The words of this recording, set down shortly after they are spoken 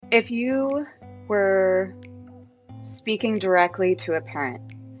If you were speaking directly to a parent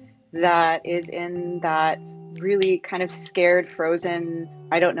that is in that really kind of scared, frozen,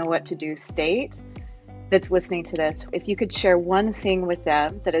 I don't know what to do state, that's listening to this, if you could share one thing with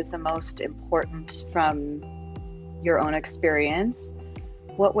them that is the most important from your own experience,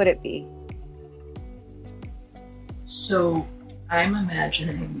 what would it be? So I'm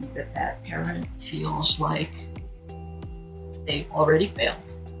imagining that that parent feels like they've already failed,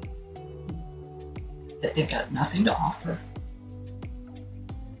 that they've got nothing to offer,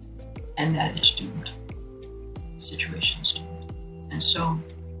 and that it's doomed. The situation is doomed. And so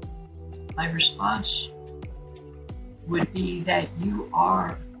my response would be that you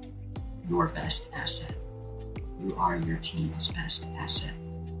are your best asset. You are your teen's best asset.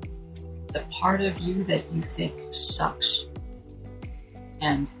 The part of you that you think sucks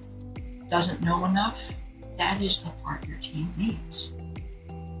and doesn't know enough, that is the part your teen needs.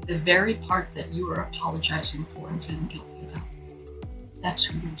 The very part that you are apologizing for and feeling guilty about, that's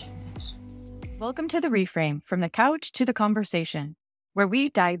who your teen is. Welcome to The Reframe, from the couch to the conversation, where we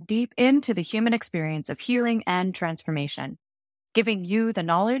dive deep into the human experience of healing and transformation, giving you the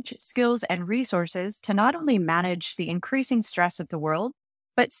knowledge, skills, and resources to not only manage the increasing stress of the world,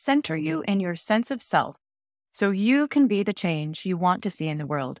 but center you in your sense of self so you can be the change you want to see in the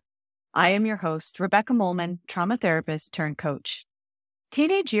world. I am your host, Rebecca Molman, trauma therapist turned coach.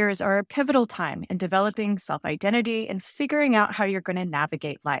 Teenage years are a pivotal time in developing self-identity and figuring out how you're going to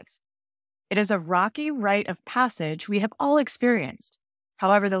navigate life. It is a rocky rite of passage we have all experienced.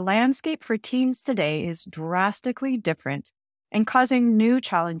 However, the landscape for teens today is drastically different and causing new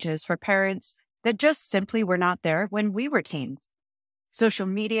challenges for parents that just simply were not there when we were teens. Social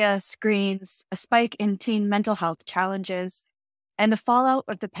media, screens, a spike in teen mental health challenges, and the fallout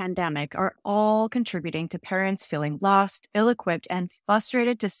of the pandemic are all contributing to parents feeling lost, ill-equipped, and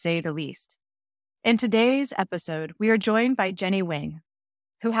frustrated, to say the least. In today's episode, we are joined by Jenny Wing,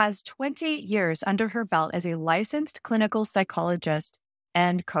 who has 20 years under her belt as a licensed clinical psychologist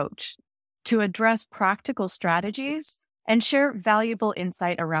and coach, to address practical strategies and share valuable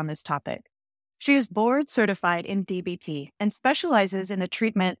insight around this topic. She is board certified in DBT and specializes in the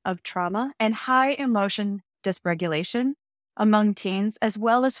treatment of trauma and high emotion dysregulation among teens, as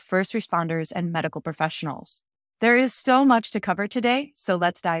well as first responders and medical professionals. There is so much to cover today, so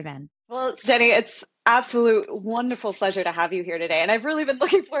let's dive in. Well, Jenny, it's absolute wonderful pleasure to have you here today. And I've really been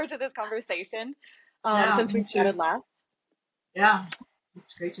looking forward to this conversation since we chatted last. Yeah,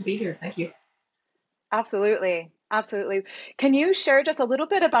 it's great to be here. Thank you. Absolutely. Absolutely. Can you share just a little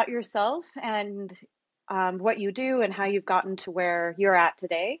bit about yourself and what you do and how you've gotten to where you're at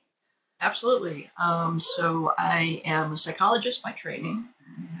today? Absolutely. So I am a psychologist by training.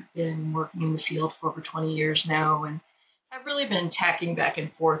 I've been working in the field for over 20 years now, and I've really been tacking back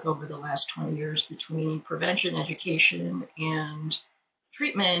and forth over the last 20 years between prevention, education, and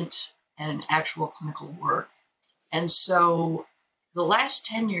treatment and actual clinical work. And so the last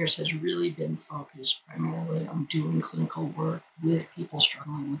 10 years has really been focused primarily on doing clinical work with people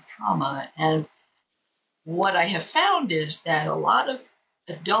struggling with trauma. And what I have found is that a lot of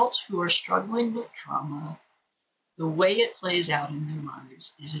adults who are struggling with trauma, the way it plays out in their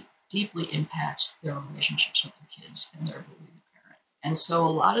lives is it deeply impacts their relationships with their kids and their ability to parent. And so a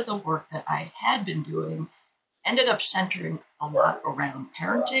lot of the work that I had been doing ended up centering a lot around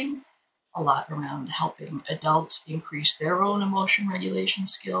parenting, a lot around helping adults increase their own emotion regulation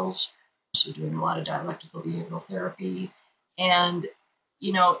skills. So doing a lot of dialectical behavioral therapy. And,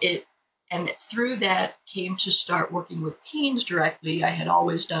 and through that came to start working with teens directly. I had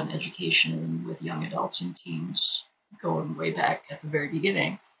always done education with young adults and teens going way back at the very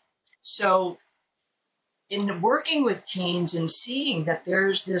beginning. So in working with teens and seeing that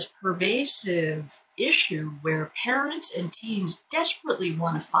there's this pervasive issue where parents and teens desperately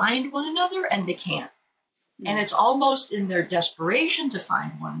want to find one another and they can't. And it's almost in their desperation to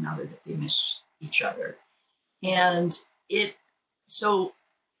find one another that they miss each other. And so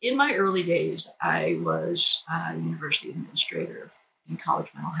in my early days, I was a university administrator in college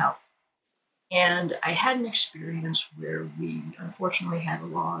mental health. And I had an experience where we unfortunately had a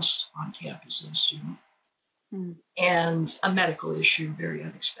loss on campus of a student. And a medical issue, very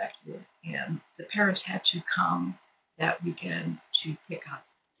unexpected. And the parents had to come that weekend to pick up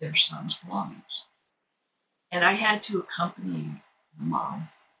their son's belongings. And I had to accompany the mom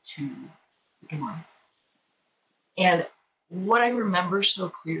to the dorm. And what I remember so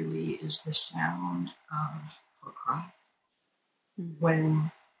clearly is the sound of her cry.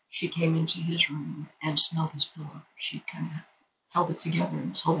 When she came into his room and smelled his pillow, she kind of held it together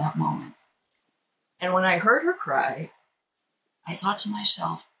until that moment. And when I heard her cry, I thought to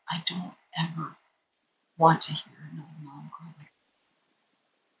myself, I don't ever want to hear another mom cry like that.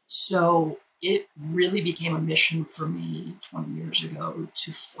 So it really became a mission for me 20 years ago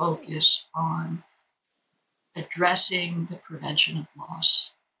to focus on addressing the prevention of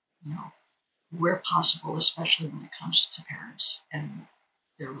loss, where possible, especially when it comes to parents and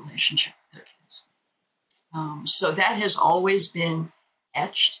their relationship with their kids. So that has always been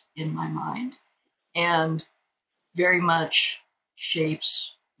etched in my mind and very much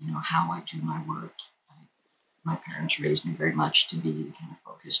shapes, how I do my work. My parents raised me very much to be kind of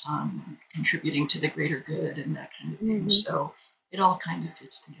focused on contributing to the greater good and that kind of thing. Mm-hmm. So it all kind of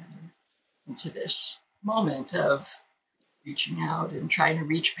fits together into this moment of reaching out and trying to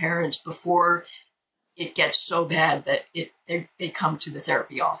reach parents before it gets so bad that they come to the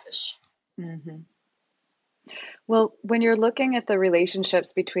therapy office. Mm-hmm. Well, when you're looking at the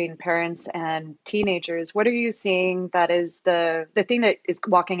relationships between parents and teenagers, what are you seeing that is the thing that is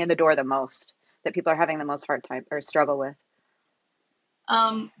walking in the door the most, that people are having the most hard time or struggle with?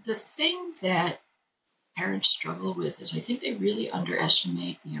 The thing that parents struggle with is I think they really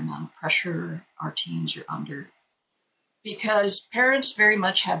underestimate the amount of pressure our teens are under. Because parents very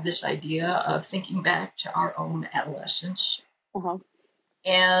much have this idea of thinking back to our own adolescence. Uh-huh.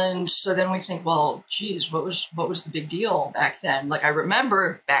 And so then we think, well, geez, what was the big deal back then? Like, I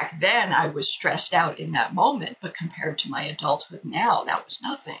remember back then I was stressed out in that moment, but compared to my adulthood now, that was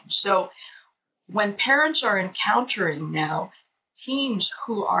nothing. So when parents are encountering now teens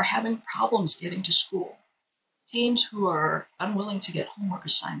who are having problems getting to school, teens who are unwilling to get homework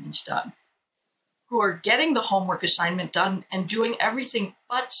assignments done, who are getting the homework assignment done and doing everything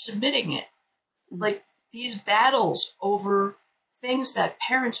but submitting it, like these battles over things that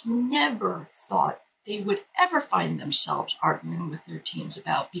parents never thought they would ever find themselves arguing with their teens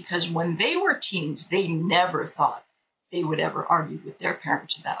about, because when they were teens, they never thought they would ever argue with their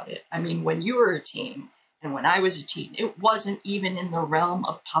parents about it. I mean, when you were a teen and when I was a teen, it wasn't even in the realm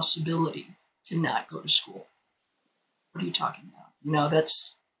of possibility to not go to school. What are you talking about?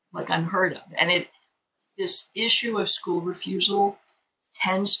 That's like unheard of. And this issue of school refusal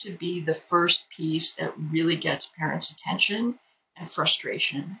tends to be the first piece that really gets parents' attention and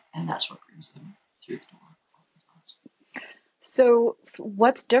frustration, and that's what brings them through the door. So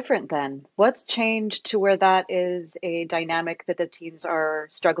what's different then? What's changed to where that is a dynamic that the teens are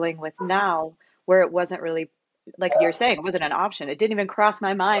struggling with now, where it wasn't really, like you're saying, it wasn't an option. It didn't even cross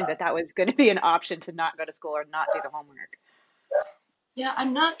my mind that was going to be an option to not go to school or not do the homework. Yeah,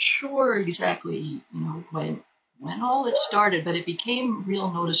 I'm not sure exactly, when all it started, but it became real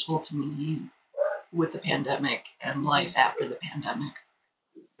noticeable to me with the pandemic and life after the pandemic.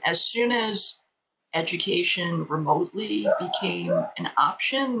 As soon as education remotely became an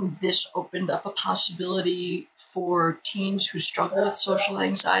option, this opened up a possibility for teens who struggle with social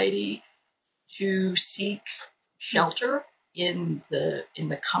anxiety to seek shelter in the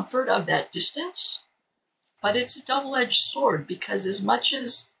comfort of that distance. But it's a double-edged sword, because as much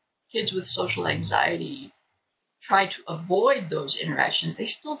as kids with social anxiety try to avoid those interactions, they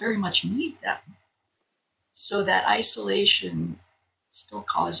still very much need them. So that isolation still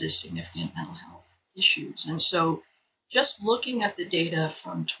causes significant mental health issues. And so just looking at the data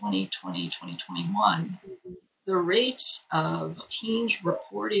from 2020, 2021, the rates of teens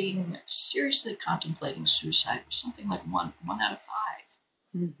reporting seriously contemplating suicide was something like one out of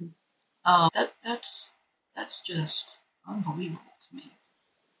 5. Mm-hmm. That's just unbelievable to me,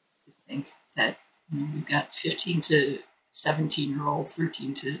 to think that we've got 15 to 17-year-olds,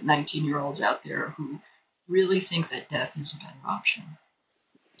 13 to 19-year-olds out there who really think that death is a better option.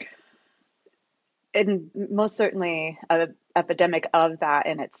 And most certainly an epidemic of that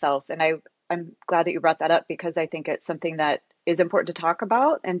in itself. And I'm glad that you brought that up, because I think it's something that is important to talk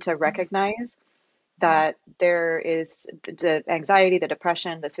about and to recognize that there is the anxiety, the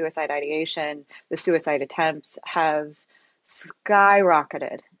depression, the suicide ideation, the suicide attempts have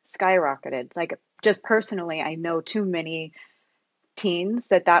skyrocketed. Like, just personally, I know too many teens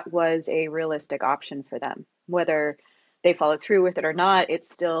that was a realistic option for them. Whether they follow through with it or not, it's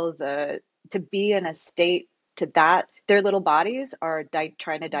still to be in a state to that, their little bodies are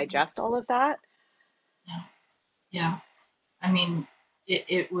trying to digest all of that. Yeah. I mean,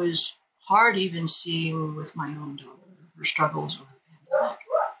 it was hard even seeing with my own daughter her struggles over the pandemic.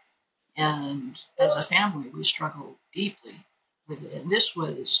 And as a family, we struggled deeply with it. And this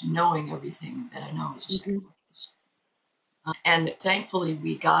was knowing everything that I know as a psychologist. And thankfully,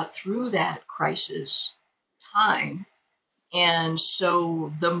 we got through that crisis time. And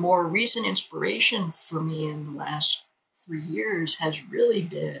so the more recent inspiration for me in the last 3 years has really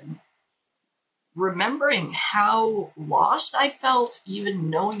been remembering how lost I felt, even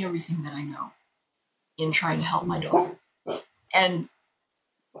knowing everything that I know in trying to help my daughter. And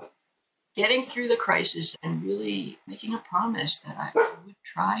getting through the crisis and really making a promise that I would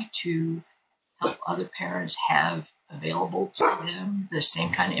try to help other parents have available to them the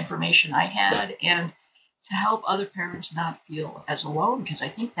same kind of information I had, and to help other parents not feel as alone, because I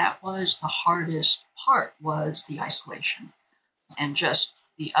think that was the hardest part, was the isolation and just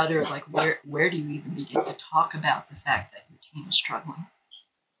the other, like, where do you even begin to talk about the fact that your teen is struggling?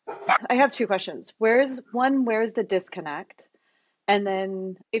 I have two questions. Where's the disconnect? And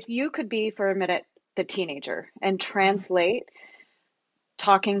then if you could be for a minute the teenager and translate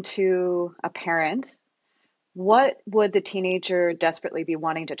talking to a parent, what would the teenager desperately be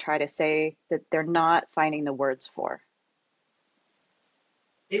wanting to try to say that they're not finding the words for?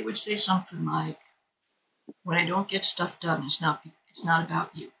 They would say something like, when I don't get stuff done, it's not about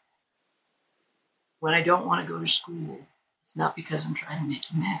you. When I don't want to go to school, it's not because I'm trying to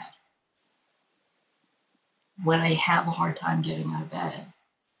make you mad. When I have a hard time getting out of bed,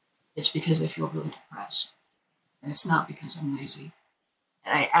 it's because I feel really depressed. And it's not because I'm lazy.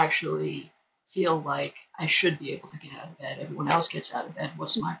 And I actually feel like I should be able to get out of bed. Everyone else gets out of bed.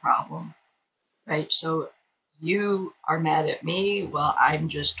 What's my problem? Right? So you are mad at me. Well, I'm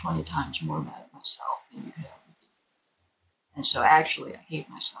just 20 times more mad at myself than you could ever be. And so actually, I hate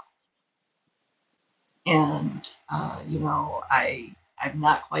myself. And, I'm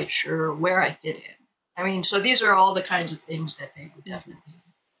not quite sure where I fit in. I mean, so these are all the kinds of things that they would definitely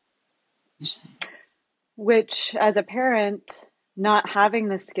be saying. Which, as a parent, not having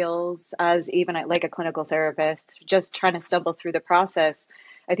the skills as even like a clinical therapist, just trying to stumble through the process,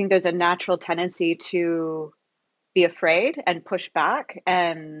 I think there's a natural tendency to be afraid and push back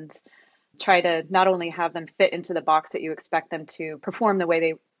and try to not only have them fit into the box that you expect them to perform the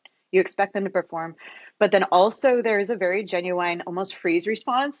way you expect them to perform, but then also there's a very genuine, almost freeze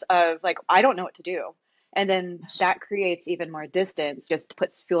response of like, I don't know what to do. And then that creates even more distance, just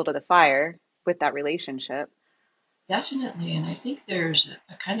puts fuel to the fire with that relationship. Definitely. And I think there's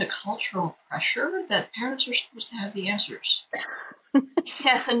a kind of cultural pressure that parents are supposed to have the answers.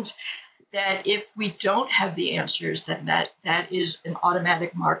 And that if we don't have the answers, then that is an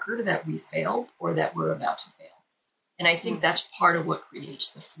automatic marker that we failed or that we're about to fail. And I think that's part of what creates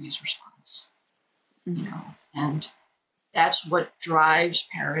the freeze response, and that's what drives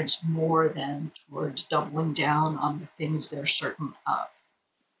parents more than towards doubling down on the things they're certain of.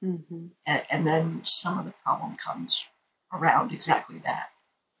 Mm-hmm. And then some of the problem comes around exactly that.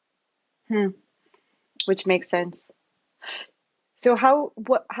 Which makes sense. So how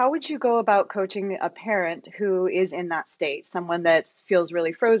would you go about coaching a parent who is in that state, someone that feels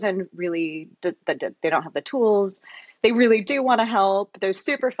really frozen, really that they don't have the tools, they really do want to help, they're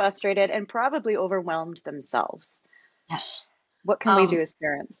super frustrated and probably overwhelmed themselves? Yes. What can we do as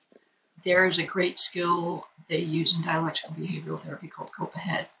parents? There is a great skill they use in dialectical behavioral therapy called Cope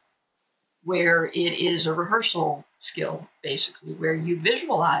Ahead, where it is a rehearsal skill, basically, where you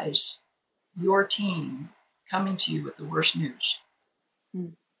visualize your team coming to you with the worst news,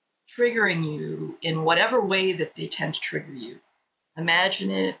 triggering you in whatever way that they tend to trigger you.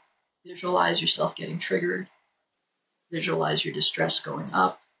 Imagine it, visualize yourself getting triggered, visualize your distress going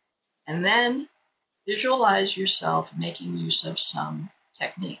up, and then visualize yourself making use of some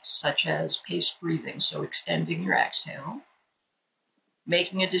techniques, such as paced breathing, so extending your exhale,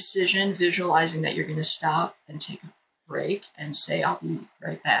 making a decision, visualizing that you're going to stop and take a break and say, I'll be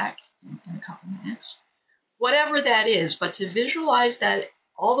right back in a couple minutes. Whatever that is, but to visualize that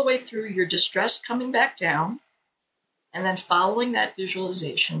all the way through your distress coming back down, and then following that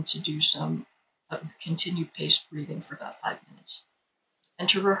visualization to do some continued paced breathing for about 5 minutes. And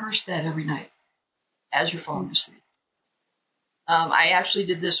to rehearse that every night as you're falling asleep. I actually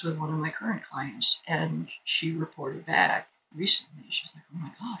did this with one of my current clients, and she reported back recently. She's like, oh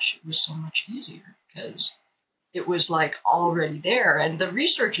my gosh, it was so much easier because it was like already there. And the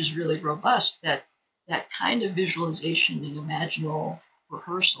research is really robust that kind of visualization and imaginal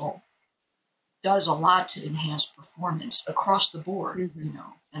rehearsal does a lot to enhance performance across the board,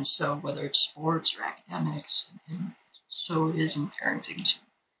 And so whether it's sports or academics, and so it is in parenting too.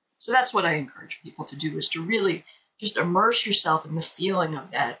 So that's what I encourage people to do, is to really just immerse yourself in the feeling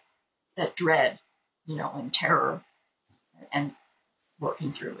of that dread, and terror, and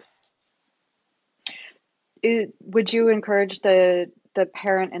working through it. Would you encourage the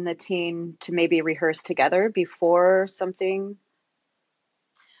parent and the teen to maybe rehearse together before something?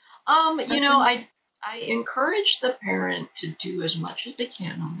 I encourage the parent to do as much as they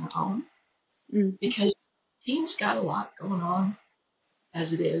can on their own, because teens got a lot going on.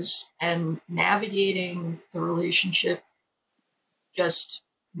 as it is, and navigating the relationship just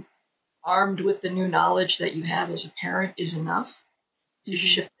armed with the new knowledge that you have as a parent is enough to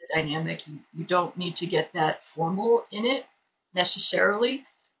shift the dynamic. You don't need to get that formal in it necessarily.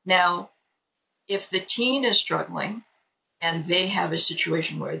 Now, if the teen is struggling and they have a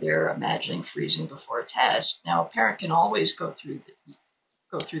situation where they're imagining freezing before a test, now a parent can always go through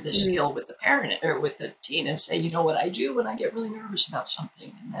the skill with the parent or with the teen and say, you know what I do when I get really nervous about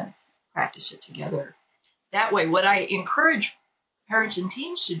something, and then practice it together. That way, what I encourage parents and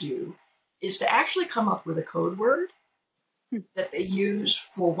teens to do is to actually come up with a code word that they use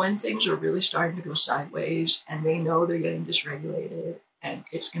for when things are really starting to go sideways and they know they're getting dysregulated and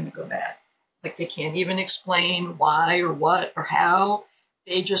it's going to go bad. Like they can't even explain why or what or how.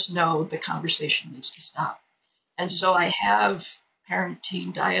 They just know the conversation needs to stop. And so I have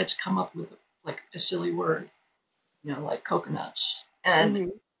parent-teen diets come up with like a silly word, like coconuts.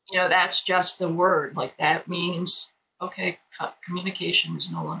 And, that's just the word. Like that means, okay, communication is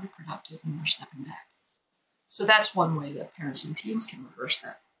no longer productive and we're stepping back. So that's one way that parents and teens can reverse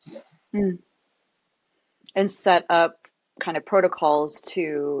that together. And set up kind of protocols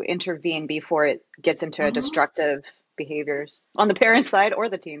to intervene before it gets into a destructive behaviors on the parent side or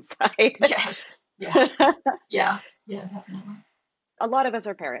the teen side. Yes. Yeah. Yeah, definitely. A lot of us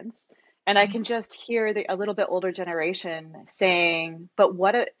are parents, and I can just hear a little bit older generation saying, but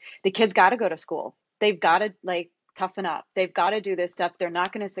the kids got to go to school. They've got to toughen up. They've got to do this stuff. They're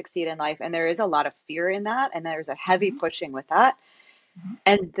not going to succeed in life. And there is a lot of fear in that. And there's a heavy pushing with that.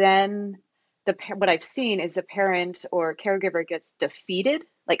 And then what I've seen is the parent or caregiver gets defeated,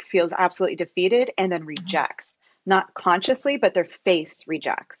 feels absolutely defeated, and then rejects, not consciously, but their face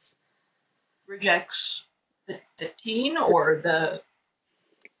rejects. Rejects the teen or the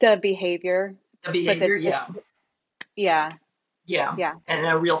behavior. The behavior, Yeah. And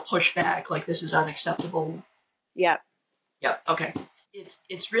a real pushback, like this is unacceptable. Yeah. Okay.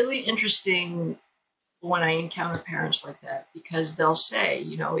 It's really interesting when I encounter parents like that, because they'll say,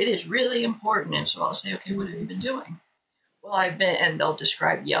 it is really important. And so I'll say, okay, what have you been doing? Well, and they'll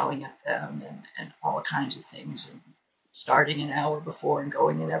describe yelling at them and all kinds of things, and starting an hour before and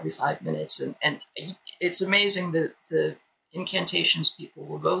going in every 5 minutes. And it's amazing the incantations people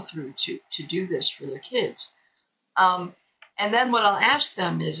will go through to do this for their kids. And then what I'll ask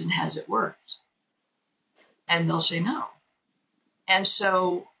them is, and has it worked? And they'll say no. And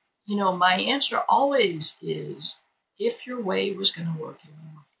so, my answer always is, if your way was going to work, it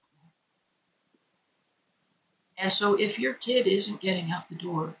would work. And so if your kid isn't getting out the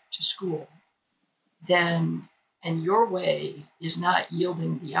door to school, and your way is not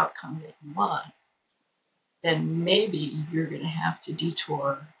yielding the outcome that you want, then maybe you're going to have to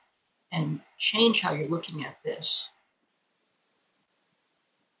detour and change how you're looking at this.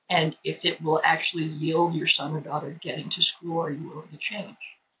 And if it will actually yield your son or daughter getting to school, are you willing to change?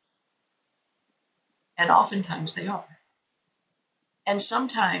 And oftentimes they are. And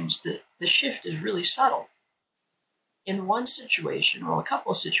sometimes the shift is really subtle. In one situation, or a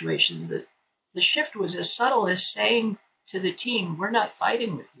couple of situations, that the shift was as subtle as saying to the teen, we're not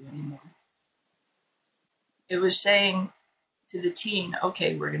fighting with you anymore. It was saying to the teen,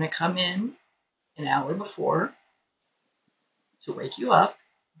 okay, we're going to come in an hour before to wake you up.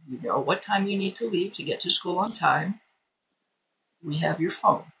 You know what time you need to leave to get to school on time. We have your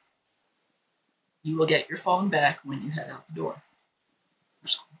phone. You will get your phone back when you head out the door for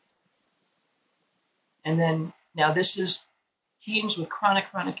school. And then, now this is teens with chronic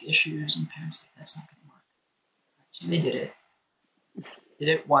issues, and parents like, that's not going to work. So they did it. Did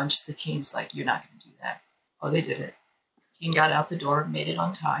it once. The teen's like, you're not going to do that. Oh, they did it. Teen got out the door, made it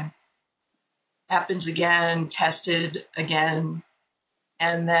on time. Happens again, tested again.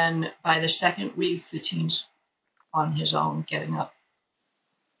 And then by the second week, the teen's on his own, getting up,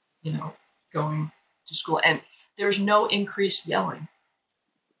 going to school. And there's no increased yelling.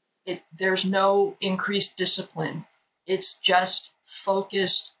 There's no increased discipline. It's just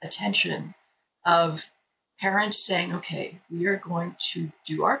focused attention of parents saying, okay, we are going to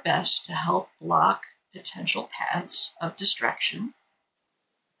do our best to help block potential paths of distraction.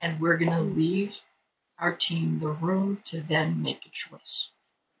 And we're going to leave our teen the room to then make a choice.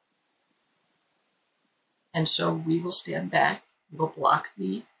 And so we will stand back, we'll block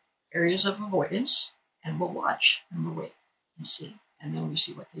the areas of avoidance, and we'll watch and we'll wait and see. And then we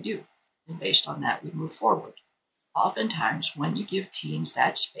see what they do. And based on that, we move forward. Oftentimes, when you give teens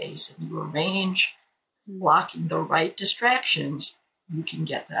that space and you arrange blocking the right distractions, you can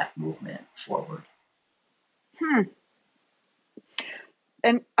get that movement forward.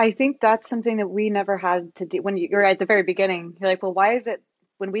 And I think that's something that we never had to do when you're at the very beginning. You're like, well, why is it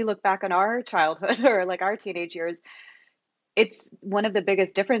when we look back on our childhood or like our teenage years, it's one of the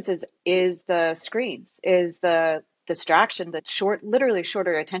biggest differences is the screens, is the distraction, the short, literally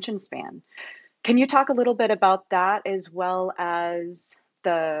shorter attention span. Can you talk a little bit about that as well as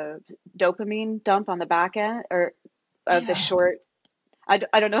the dopamine dump on the back end or of the Yeah. short? I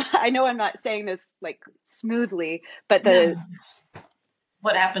don't know. I know I'm not saying this like smoothly, but No.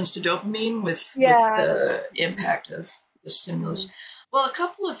 What happens to dopamine with yeah, the impact of the stimulus? mhm, Well, a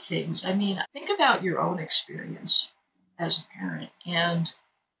couple of things. I mean, think about your own experience as a parent and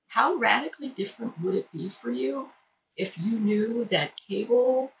how radically different would it be for you if you knew that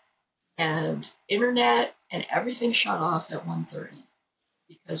cable and internet and everything shut off at 1:30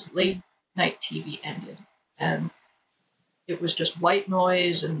 because late night TV ended and it was just white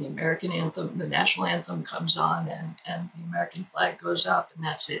noise and the American anthem, the national anthem comes on and the American flag goes up and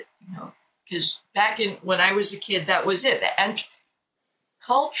that's it, you know. Because back in when I was a kid, that was it. And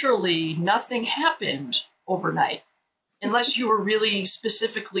culturally, nothing happened overnight unless you were really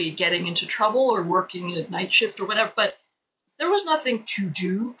specifically getting into trouble or working a night shift or whatever. But there was nothing to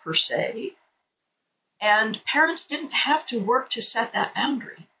do per se. And parents didn't have to work to set that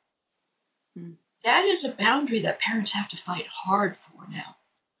boundary. mm, That is a boundary that parents have to fight hard for now,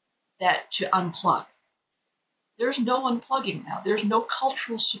 that to unplug. There's no unplugging now. There's no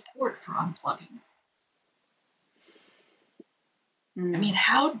cultural support for unplugging. I mean,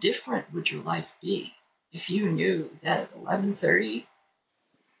 how different would your life be if you knew that at 11:30,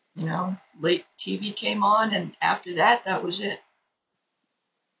 you know, late TV came on and after that, that was it.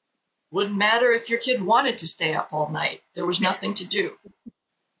 Wouldn't matter if your kid wanted to stay up all night. There was nothing to do,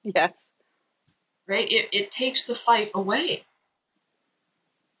 yes. right? It takes the fight away.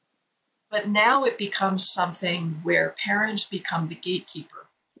 But now it becomes something where parents become the gatekeeper.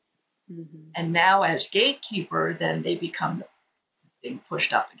 Mm-hmm. And now as gatekeeper, then they become being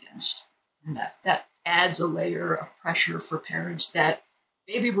pushed up against. And that adds a layer of pressure for parents that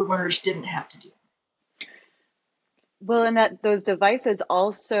baby boomers didn't have to do. Well, and that those devices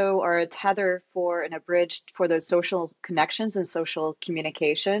also are a tether for and a bridge for those social connections and social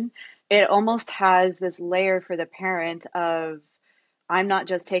communication. It almost has this layer for the parent of, I'm not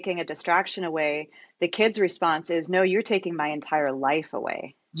just taking a distraction away. The kid's response is, no, you're taking my entire life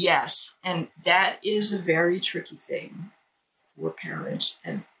away. Yes, and that is a very tricky thing for parents.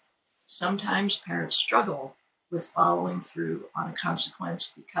 And sometimes parents struggle with following through on a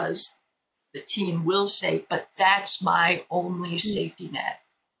consequence because the teen will say, but that's my only safety net.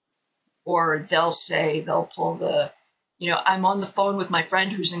 Or they'll pull the, you know, I'm on the phone with my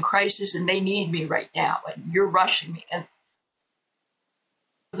friend who's in crisis and they need me right now and you're rushing me. And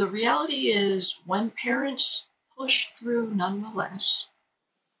the reality is when parents push through nonetheless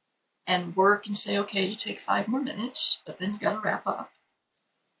and work and say, okay, you take 5 more minutes, but then you got to wrap up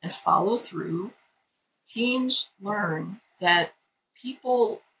and follow through, teens learn that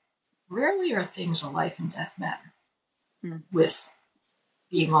people rarely are things of life and death matter with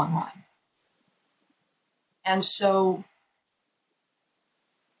being online. And so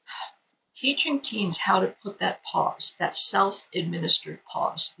teaching teens how to put that pause, that self-administered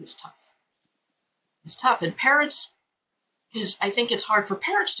pause is tough. It's tough. And parents, because I think it's hard for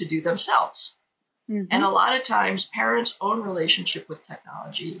parents to do themselves. Mm-hmm. And a lot of times parents' own relationship with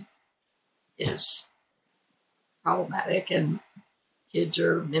technology is problematic and kids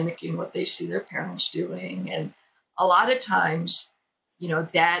are mimicking what they see their parents doing. And a lot of times, you know,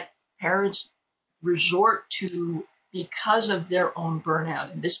 that parents resort to because of their own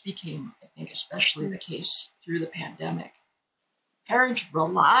burnout. And this became, I think, especially the case through the pandemic. Parents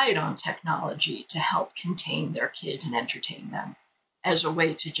relied on technology to help contain their kids and entertain them as a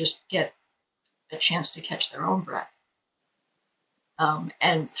way to just get a chance to catch their own breath.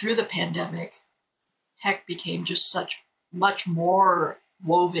 And through the pandemic, tech became just much more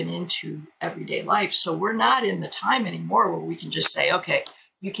woven into everyday life. So we're not in the time anymore where we can just say, okay,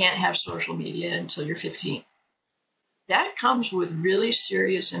 you can't have social media until you're 15. That comes with really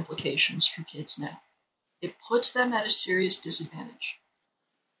serious implications for kids now. It puts them at a serious disadvantage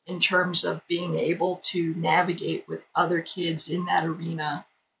in terms of being able to navigate with other kids in that arena.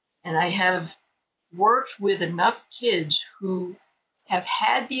 And I have worked with enough kids who have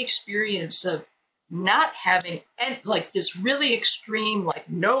had the experience of not having like this really extreme, like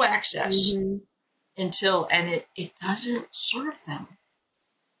no access until, and it doesn't serve them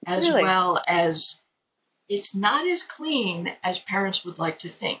as well as, it's not as clean as parents would like to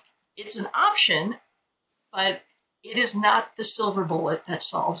think. It's an option, but it is not the silver bullet that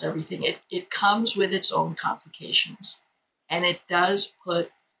solves everything. It comes with its own complications. And it does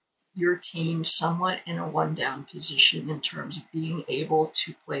put your team somewhat in a one-down position in terms of being able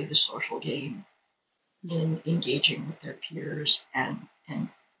to play the social game in engaging with their peers and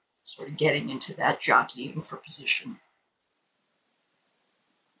sort of getting into that jockeying for position.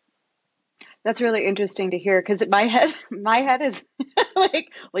 That's really interesting to hear, because my head is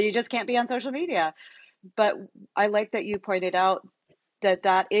like, well, you just can't be on social media. But I like that you pointed out that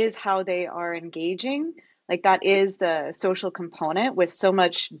that is how they are engaging. Like that is the social component with so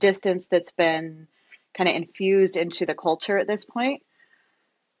much distance that's been kind of infused into the culture at this point.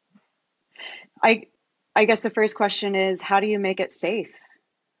 I I guess the first question is, how do you make it safe?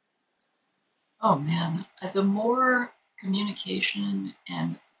 Oh man, the more communication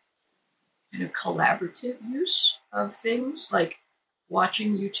and kind of collaborative use of things like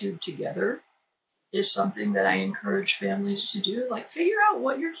watching YouTube together is something that I encourage families to do. Like, figure out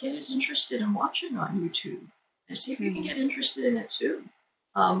what your kid is interested in watching on YouTube and see if you can get interested in it too.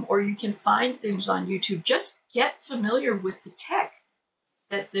 Or you can find things on YouTube. Just get familiar with the tech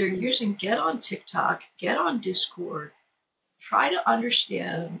that they're using. Get on TikTok, get on Discord, try to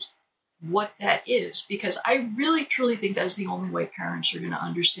understand what that is, because I really truly think that is the only way parents are going to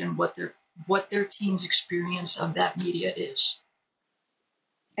understand what their teens' experience of that media is.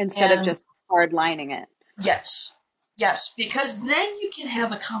 Instead of just hardlining it. Yes, because then you can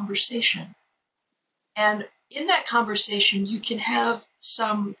have a conversation. And in that conversation, you can have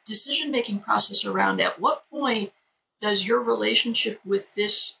some decision-making process around at what point does your relationship with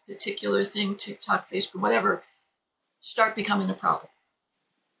this particular thing, TikTok, Facebook, whatever, start becoming a problem.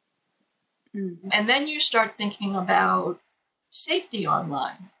 Mm-hmm. And then you start thinking about safety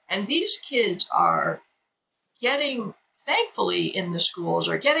online. And these kids are getting, thankfully in the schools,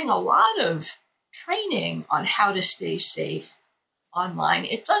 are getting a lot of training on how to stay safe online.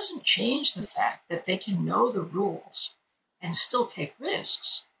 It doesn't change the fact that they can know the rules and still take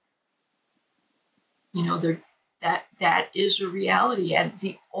risks. You know, that is a reality. And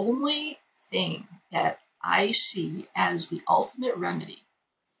the only thing that I see as the ultimate remedy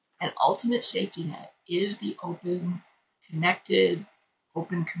and ultimate safety net is the open, connected,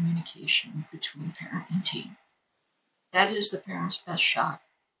 open communication between parent and teen. That is the parent's best shot,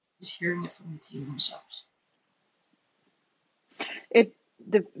 is hearing it from the teen themselves.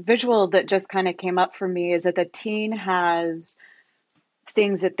 The visual that just kind of came up for me is that the teen has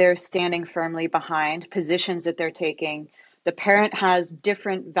things that they're standing firmly behind, positions that they're taking. The parent has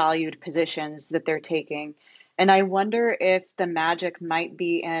different valued positions that they're taking. And I wonder if the magic might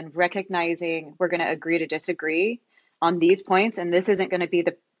be in recognizing we're going to agree to disagree on these points, and this isn't going to be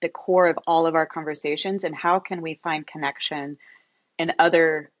the core of all of our conversations, and how can we find connection in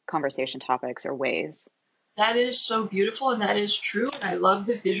other conversation topics or ways? That is so beautiful, and that is true. And I love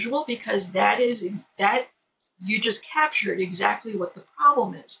the visual, because that you just captured exactly what the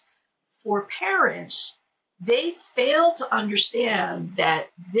problem is. For parents, they fail to understand that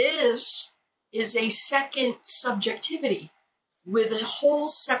this is a second subjectivity with a whole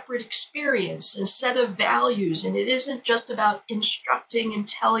separate experience and set of values. And it isn't just about instructing and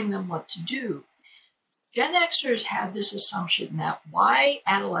telling them what to do. Gen Xers had this assumption that why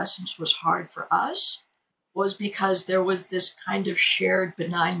adolescence was hard for us was because there was this kind of shared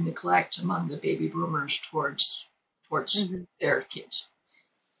benign neglect among the baby boomers towards their kids.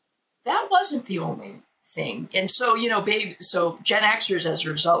 That wasn't the only thing. And so, so Gen Xers, as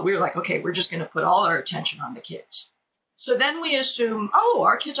a result, we were like, okay, we're just going to put all our attention on the kids. So then we assume,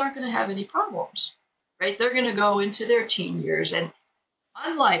 our kids aren't going to have any problems, right? They're going to go into their teen years. And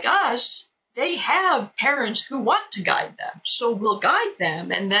unlike us, they have parents who want to guide them. So we'll guide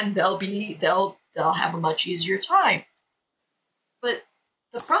them, and then they'll have a much easier time. But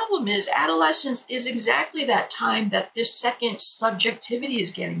the problem is adolescence is exactly that time that this second subjectivity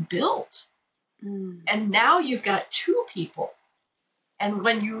is getting built. And now you've got two people. And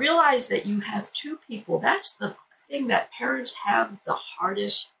when you realize that you have two people, that's the thing that parents have the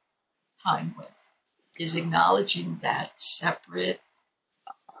hardest time with, is acknowledging that separate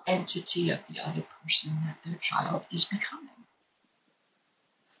entity of the other person that their child is becoming.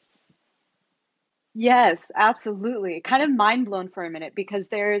 Yes, absolutely. Kind of mind blown for a minute, because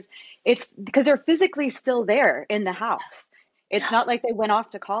they're physically still there in the house. It's not like they went off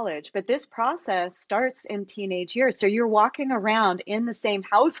to college, but this process starts in teenage years. So you're walking around in the same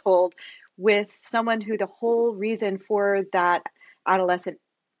household with someone who the whole reason for that adolescent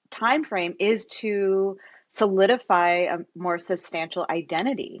time frame is to solidify a more substantial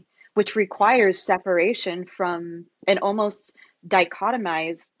identity, which requires separation from an almost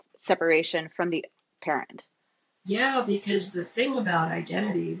dichotomized separation from the parent. Yeah, because the thing about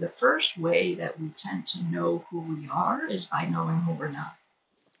identity, the first way that we tend to know who we are is by knowing who we're not.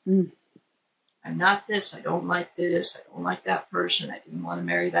 Mm. I'm not this, I don't like this, I don't like that person, I didn't want to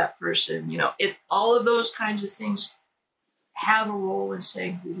marry that person. You know, all of those kinds of things have a role in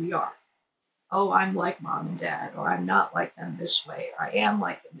saying who we are. Oh, I'm like mom and dad, or I'm not like them this way, or I am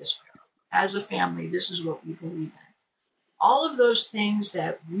like them this way. As a family, this is what we believe in. All of those things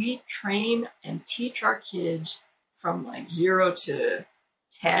that we train and teach our kids from like 0 to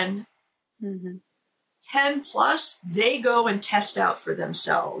 10, Mm-hmm. 10 plus, they go and test out for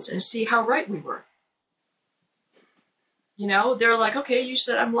themselves and see how right we were. You know, they're like, okay, you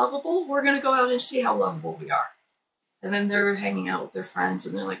said I'm lovable. We're going to go out and see how lovable we are. And then they're hanging out with their friends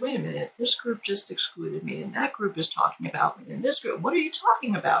and they're like, wait a minute, this group just excluded me and that group is talking about me. And this group, what are you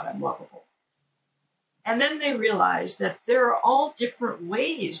talking about? I'm lovable. And then they realize that there are all different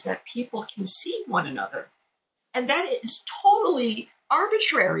ways that people can see one another. And that is totally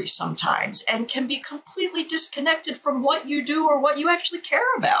arbitrary sometimes and can be completely disconnected from what you do or what you actually care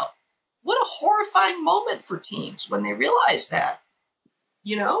about. What a horrifying moment for teens when they realize that,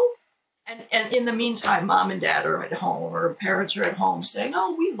 you know? And in the meantime, mom and dad are at home or parents are at home saying,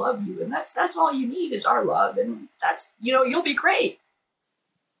 oh, we love you. And that's all you need is our love. And that's, you know, you'll be great.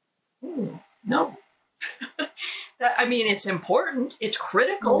 Ooh, no. I mean, it's important. It's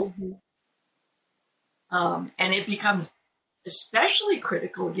critical. Mm-hmm. And it becomes especially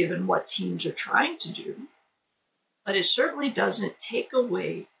critical given what teens are trying to do. But it certainly doesn't take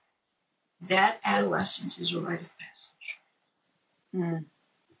away that adolescence is a rite of passage. Mm.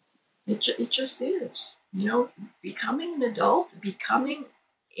 It just is. You know, becoming an adult, becoming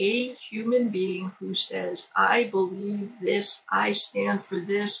a human being who says, I believe this, I stand for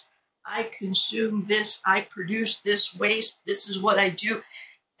this, I consume this, I produce this waste, this is what I do.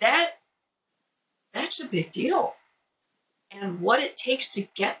 That's a big deal. And what it takes to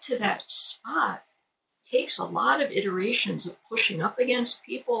get to that spot takes a lot of iterations of pushing up against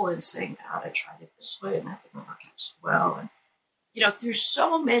people and saying, God, I tried it this way and that didn't work out so well. And, you know, through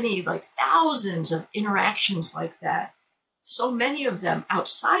so many, like thousands of interactions like that, so many of them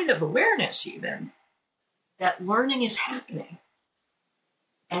outside of awareness even, that learning is happening.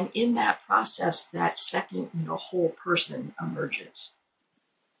 And in that process, that second, you know, whole person emerges.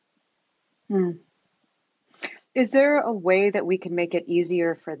 Hmm. Is there a way that we can make it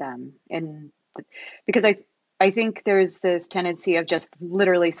easier for them? And because I think there's this tendency of just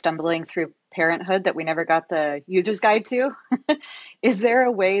literally stumbling through parenthood that we never got the user's guide to. Is there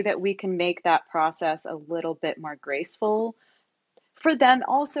a way that we can make that process a little bit more graceful for them,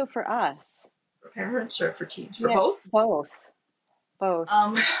 also for us? For parents or for teens? For Yeah, both? both.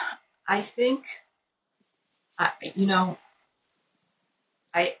 I think, you know,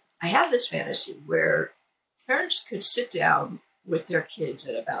 I have this fantasy where parents could sit down with their kids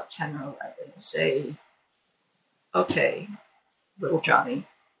at about 10 or 11 and say, okay, little Johnny,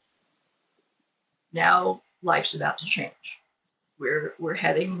 now life's about to change. We're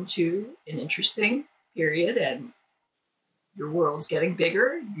heading into an interesting period and your world's getting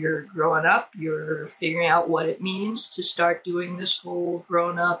bigger. You're growing up. You're figuring out what it means to start doing this whole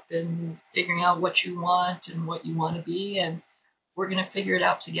grown up and figuring out what you want and what you want to be. And we're going to figure it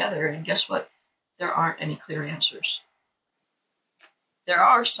out together. And guess what? There aren't any clear answers. There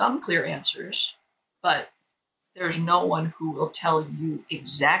are some clear answers, but there's no one who will tell you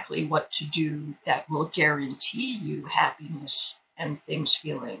exactly what to do that will guarantee you happiness and things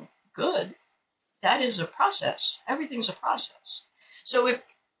feeling good. That is a process. Everything's a process. So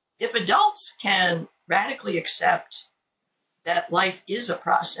if adults can radically accept that life is a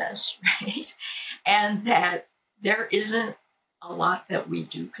process, right? And that there isn't a lot that we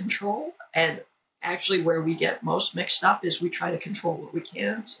do control. And actually where we get most mixed up is we try to control what we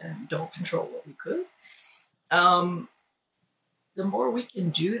can't and don't control what we could. The more we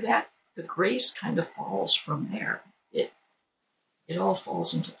can do that, the grace kind of falls from there. It all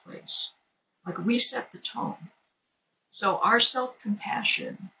falls into place. Like we set the tone. So our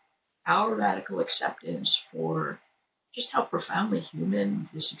self-compassion, our radical acceptance for just how profoundly human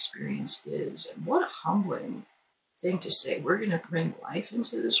this experience is, and what a humbling thing to say. We're going to bring life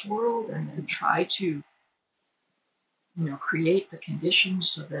into this world and then try to, you know, create the conditions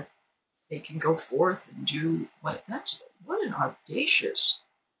so that they can go forth and do what an audacious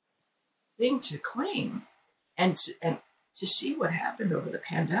thing to claim. And to see what happened over the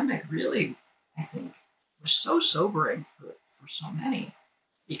pandemic really, I think, was so sobering for so many,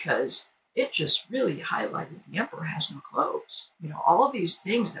 because it just really highlighted the emperor has no clothes. You know, all of these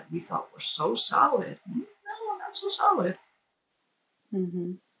things that we thought were so solid, no, not so solid.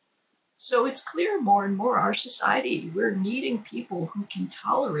 Mm-hmm. So it's clear more and more our society, we're needing people who can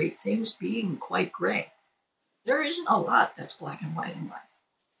tolerate things being quite gray. There isn't a lot that's black and white in life.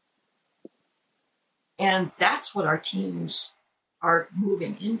 And that's what our teams are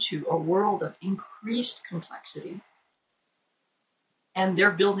moving into, a world of increased complexity. And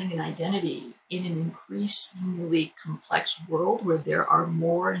they're building an identity in an increasingly complex world where there are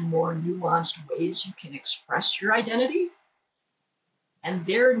more and more nuanced ways you can express your identity. And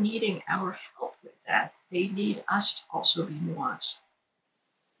they're needing our help with that. They need us to also be nuanced.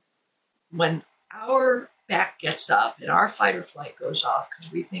 When our back gets up and our fight or flight goes off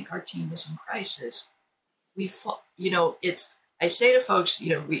because we think our team is in crisis, I say to folks,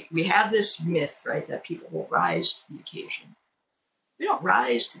 we have this myth, right, that people will rise to the occasion. We don't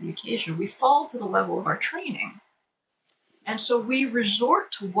rise to the occasion. We fall to the level of our training. And so we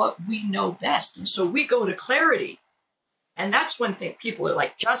resort to what we know best. And so we go to clarity. And that's when people are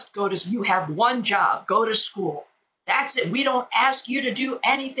like, you have one job, go to school. That's it. We don't ask you to do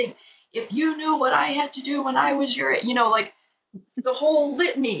anything. If you knew what I had to do when I was the whole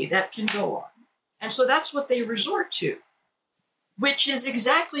litany that can go on. And so that's what they resort to, which is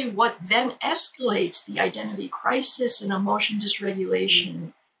exactly what then escalates the identity crisis and emotion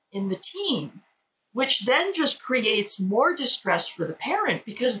dysregulation in the teen, which then just creates more distress for the parent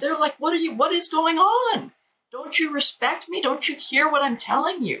because they're like, what is going on? Don't you respect me? Don't you hear what I'm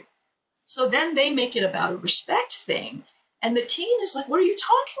telling you? So then they make it about a respect thing. And the teen is like, what are you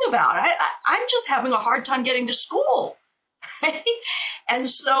talking about? I'm just having a hard time getting to school. Right? And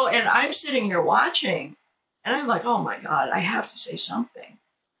I'm sitting here watching and I'm like, oh my God, I have to say something.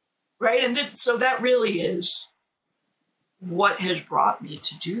 Right? And so that really is what has brought me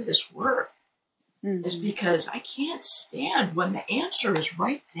to do this work, is because I can't stand when the answer is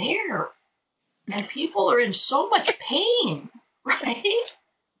right there and people are in so much pain, right?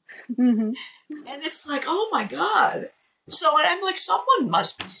 Mm-hmm. And it's like, oh my God. So I'm like, someone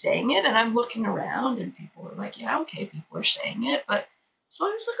must be saying it. And I'm looking around and people are like, yeah, okay, people are saying it. But so I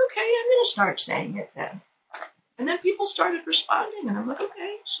was like, okay, I'm going to start saying it then. And then people started responding and I'm like,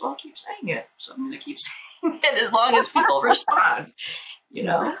 okay, so I'll keep saying it. So I'm going to keep saying it as long as people respond,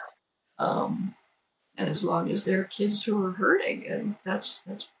 and as long as there are kids who are hurting. And that's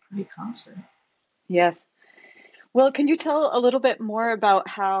pretty constant. Yes. Well, can you tell a little bit more about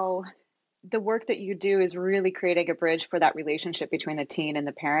how the work that you do is really creating a bridge for that relationship between the teen and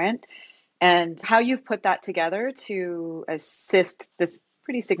the parent, and how you've put that together to assist this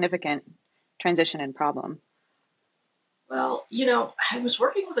pretty significant transition and problem? Well, I was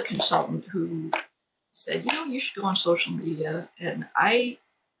working with a consultant who said, you should go on social media. And I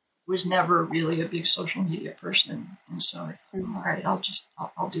was never really a big social media person. And so I thought, all right,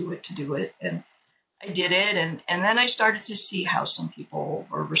 I'll do it to do it. And I did it. And then I started to see how some people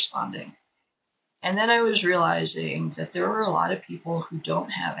were responding. And then I was realizing that there are a lot of people who don't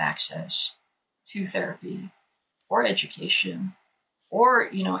have access to therapy or education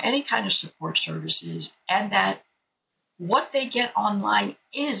or, any kind of support services, and that what they get online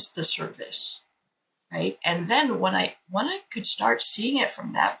is the service, right? And then when I could start seeing it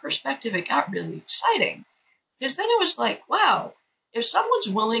from that perspective, it got really exciting, because then it was like, wow, if someone's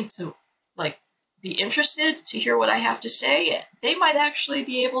willing to be interested to hear what I have to say, they might actually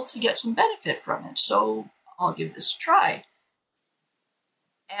be able to get some benefit from it. So I'll give this a try.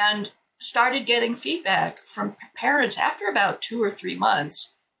 And started getting feedback from parents after about 2 or 3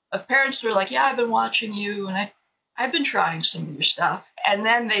 months of parents who are like, yeah, I've been watching you and I've been trying some of your stuff. And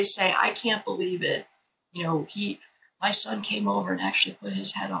then they say, I can't believe it. My son came over and actually put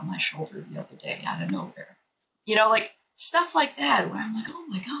his head on my shoulder the other day out of nowhere. Stuff like that, where I'm like, oh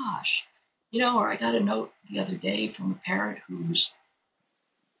my gosh. Or I got a note the other day from a parent whose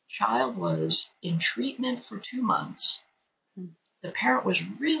child was in treatment for 2 months. The parent was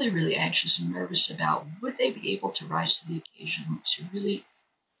really, really anxious and nervous about would they be able to rise to the occasion to really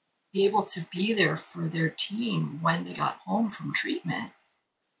be able to be there for their teen when they got home from treatment.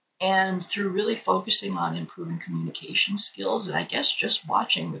 And through really focusing on improving communication skills, and I guess just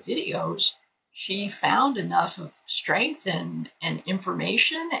watching the videos, she found enough of strength and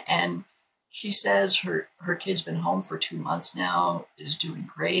information. And she says her kid's been home for 2 months now, is doing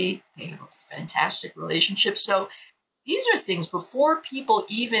great. They have a fantastic relationship. So these are things before people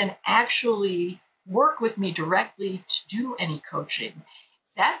even actually work with me directly to do any coaching.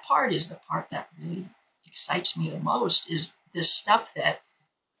 That part is the part that really excites me the most, is this stuff that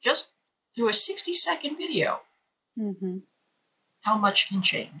just through a 60-second video, how much can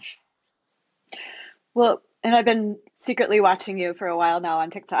change. Well, And I've been secretly watching you for a while now on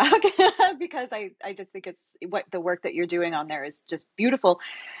TikTok because I just think it's what the work that you're doing on there is just beautiful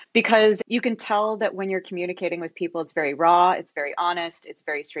because you can tell that when you're communicating with people, it's very raw, it's very honest, it's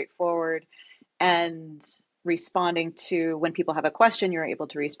very straightforward. And responding to when people have a question, you're able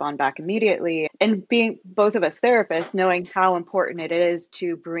to respond back immediately. And being both of us therapists, knowing how important it is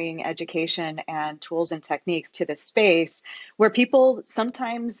to bring education and tools and techniques to this space where people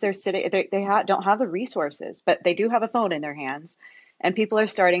sometimes they're sitting, don't have the resources, but they do have a phone in their hands. And people are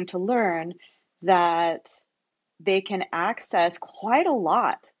starting to learn that they can access quite a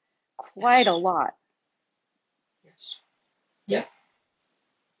lot, quite a Yes. lot. Yes. Yep.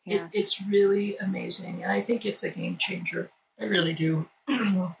 Yeah. It's really amazing. And I think it's a game changer. I really do.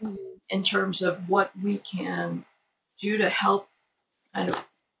 In terms of what we can do to help kind of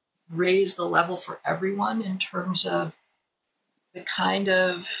raise the level for everyone in terms of the kind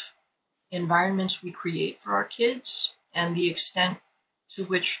of environments we create for our kids and the extent to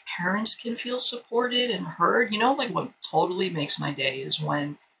which parents can feel supported and heard. You know, like what totally makes my day is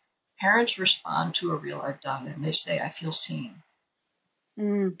when parents respond to a reel I've done and they say, I feel seen.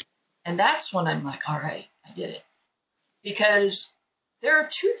 Mm. And that's when I'm like, all right, I did it. Because there are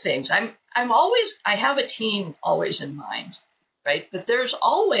two things. I have a teen always in mind, right? But there's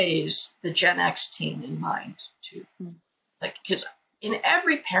always the Gen X teen in mind too. Like, because in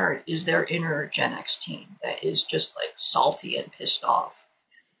every parent is their inner Gen X teen that is just like salty and pissed off,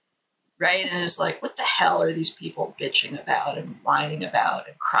 right? And it's like, what the hell are these people bitching about and whining about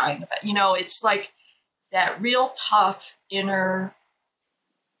and crying about? You know, it's like that real tough inner,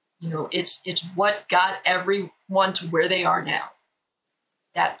 you know, it's what got everyone to where they are now.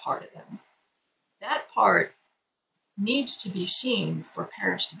 That part of them. That part needs to be seen for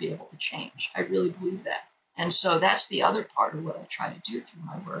parents to be able to change. I really believe that. And so that's the other part of what I try to do through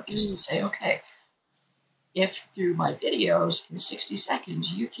my work is to say, okay, if through my videos in 60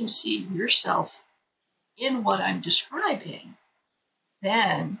 seconds you can see yourself in what I'm describing,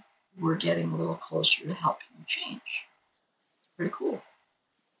 then we're getting a little closer to helping you change. It's pretty cool.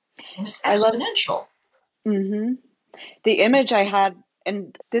 And it's exponential. The image I had,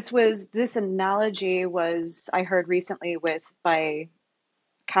 and this analogy was I heard recently by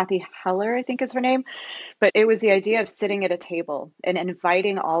Kathy Heller, I think is her name, but it was the idea of sitting at a table and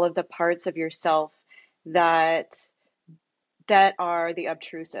inviting all of the parts of yourself that are the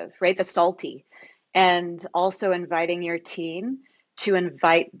obtrusive, right? The salty, and also inviting your teen to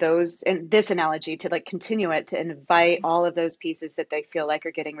invite those, in this analogy, to like continue it, to invite all of those pieces that they feel like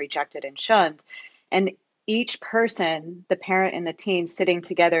are getting rejected and shunned. And each person, the parent and the teen, sitting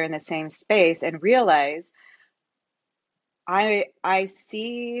together in the same space and realize, I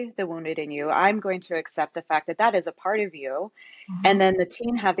see the wounded in you. I'm going to accept the fact that that is a part of you. Mm-hmm. And then the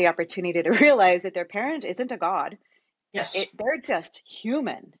teen have the opportunity to realize that their parent isn't a god. Yes. They're just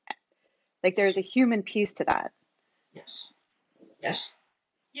human. Like there's a human piece to that. Yes. Yes.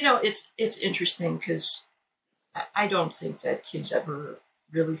 You know, it's interesting because I don't think that kids ever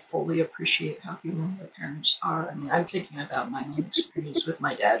really fully appreciate how human their parents are. I mean, I'm thinking about my own experience with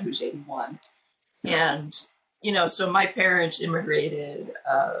my dad, who's 81. And, you know, so my parents immigrated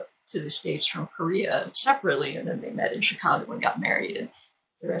to the States from Korea separately, and then they met in Chicago and got married, and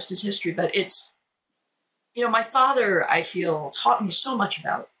the rest is history. But it's, you know, my father, I feel, taught me so much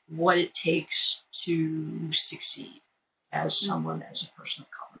about what it takes to succeed as someone, as a person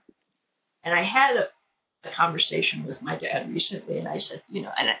of color. And I had a conversation with my dad recently, and I said, you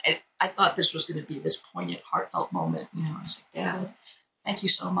know, and I thought this was going to be this poignant, heartfelt moment. You know, I was like, Dad, thank you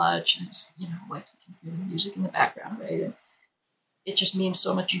so much. And it's, you know, like you can hear the music in the background, right? And it just means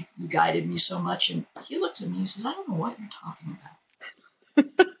so much. You guided me so much. And he looked at me and says, I don't know what you're talking about.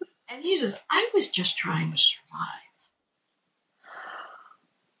 And he says, I was just trying to survive.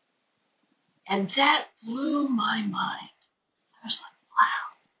 And that blew my mind. I was like, wow.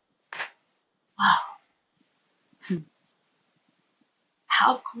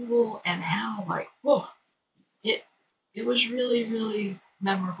 How cool and how like, whoa. It was really, really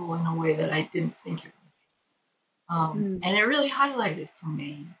memorable in a way that I didn't think it would be. And it really highlighted for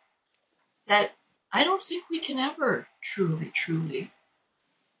me that I don't think we can ever truly, truly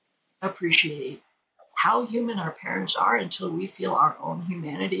appreciate how human our parents are until we feel our own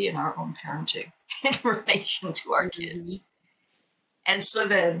humanity and our own parenting in relation to our kids. And so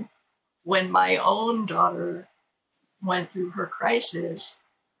then when my own daughter went through her crisis,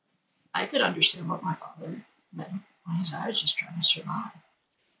 I could understand what my father meant when he said, I was just trying to survive.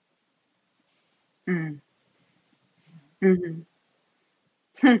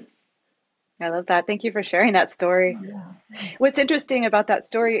 I love that. Thank you for sharing that story. Yeah. What's interesting about that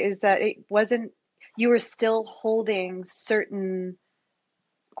story is that you were still holding certain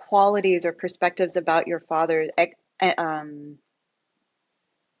qualities or perspectives about your father,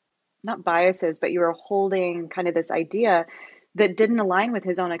 not biases, but you were holding kind of this idea that didn't align with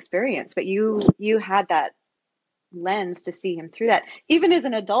his own experience. But you had that lens to see him through that. Even as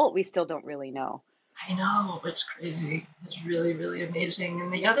an adult, we still don't really know. I know, it's crazy. It's really, really amazing.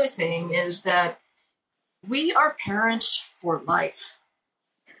 And the other thing is that we are parents for life.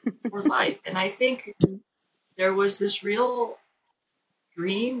 For life. And I think there was this real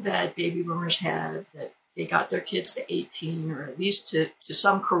dream that baby boomers had, that they got their kids to 18 or at least to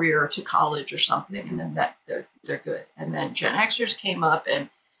some career or to college or something, and then that they're good. And then Gen Xers came up, and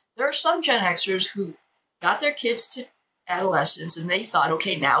there are some Gen Xers who got their kids to adolescence and they thought,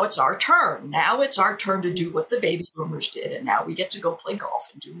 okay, now it's our turn. Now it's our turn to do what the baby boomers did, and now we get to go play golf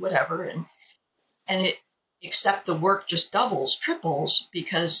and do whatever. And it, except the work just doubles, triples,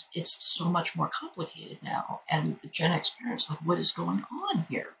 because it's so much more complicated now. And the Gen X parents, like, what is going on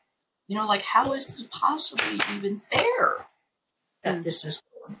here? You know, like, how is this possibly even fair that this is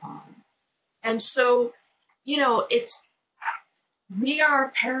going on? And so, you know, we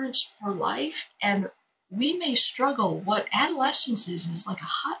are parents for life, and we may struggle. What adolescence is like a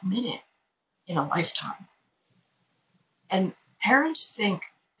hot minute in a lifetime. And parents think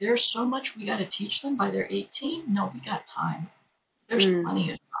there's so much we got to teach them by they're 18. No, we got time. There's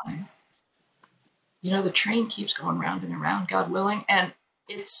plenty of time. You know, the train keeps going round and around, God willing, and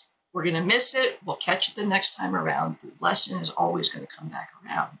we're going to miss it. We'll catch it the next time around. The lesson is always going to come back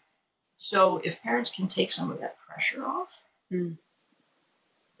around. So if parents can take some of that pressure off,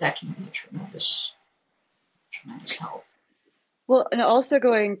 that can be a tremendous, tremendous help. Well, and also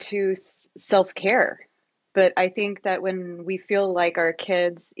going to self-care. But I think that when we feel like our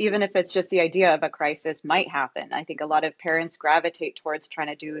kids, even if it's just the idea of a crisis might happen, I think a lot of parents gravitate towards trying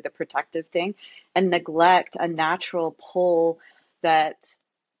to do the protective thing and neglect a natural pull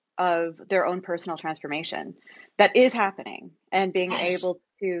of their own personal transformation that is happening, and being able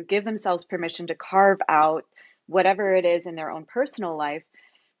to give themselves permission to carve out whatever it is in their own personal life.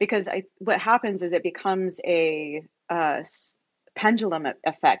 Because what happens is it becomes a pendulum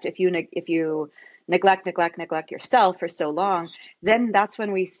effect. If you neglect yourself for so long, then that's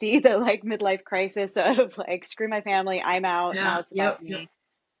when we see the like midlife crisis of like, screw my family, I'm out, now it's about me.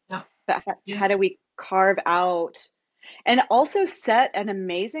 But how do we carve out and also set an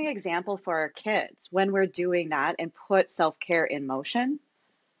amazing example for our kids when we're doing that and put self-care in motion?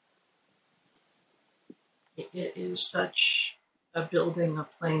 It is such a building a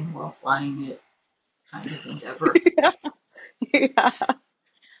plane while flying it kind of endeavor.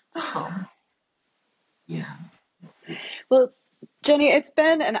 Yeah. Well, Jenny, it's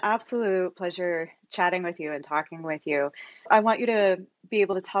been an absolute pleasure chatting with you and talking with you. I want you to be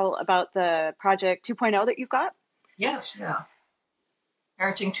able to tell about the Project 2.0 that you've got. Yes, yeah.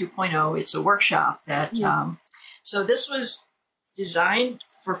 Parenting 2.0, it's a workshop that, so this was designed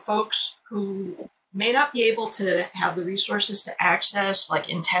for folks who may not be able to have the resources to access like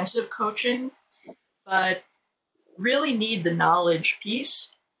intensive coaching, but really need the knowledge piece.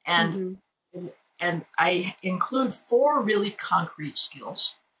 And I include 4 really concrete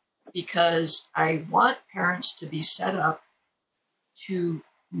skills because I want parents to be set up to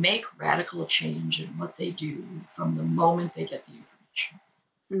make radical change in what they do from the moment they get the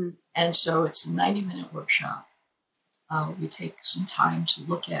information. And so it's a 90-minute workshop. We take some time to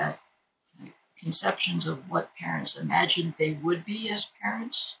look at conceptions of what parents imagine they would be as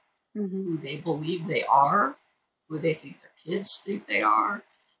parents, who they believe they are, who they think their kids think they are.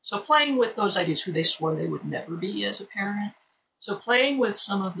 So playing with those ideas, who they swore they would never be as a parent. So playing with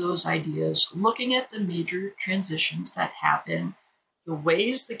some of those ideas, looking at the major transitions that happen, the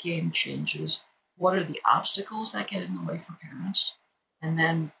ways the game changes, what are the obstacles that get in the way for parents, and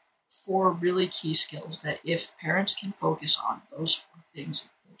then 4 really key skills that if parents can focus on those 4 things, it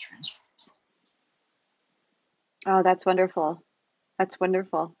will transform. Oh, that's wonderful. That's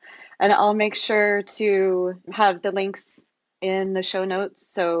wonderful. And I'll make sure to have the links in the show notes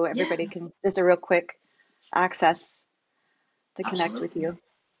so everybody can just a real quick access to connect with you.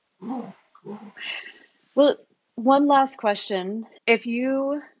 Oh, cool. Well, one last question. If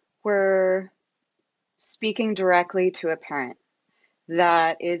you were speaking directly to a parent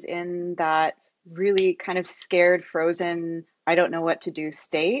that is in that really kind of scared, frozen, I don't know what to do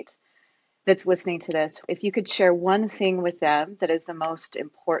state, that's listening to this, if you could share one thing with them that is the most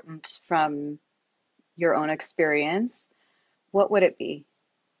important from your own experience, what would it be?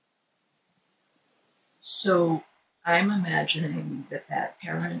 So I'm imagining that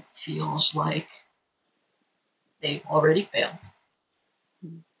parent feels like they've already failed,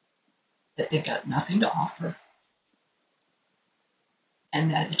 that they've got nothing to offer,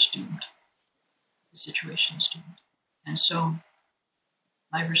 and that it's doomed. The situation is doomed. And so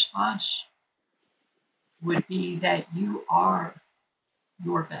my response would be that you are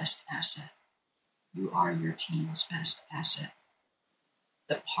your best asset. You are your team's best asset.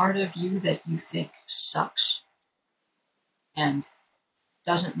 The part of you that you think sucks and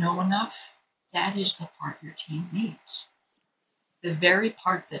doesn't know enough, that is the part your team needs. The very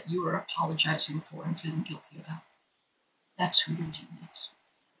part that you are apologizing for and feeling guilty about, that's who your team needs.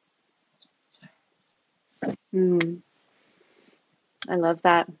 I love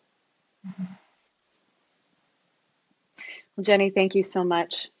that. Mm-hmm. Well, Jenny, thank you so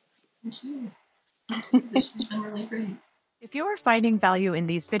much. Thank you. This has been really great. If you are finding value in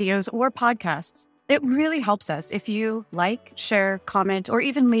these videos or podcasts, it really helps us if you like, share, comment, or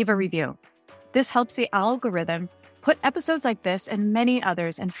even leave a review. This helps the algorithm put episodes like this and many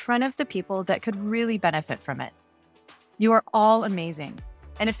others in front of the people that could really benefit from it. You are all amazing.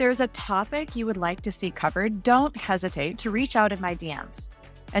 And if there is a topic you would like to see covered, don't hesitate to reach out in my DMs.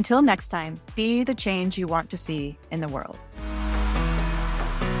 Until next time, be the change you want to see in the world.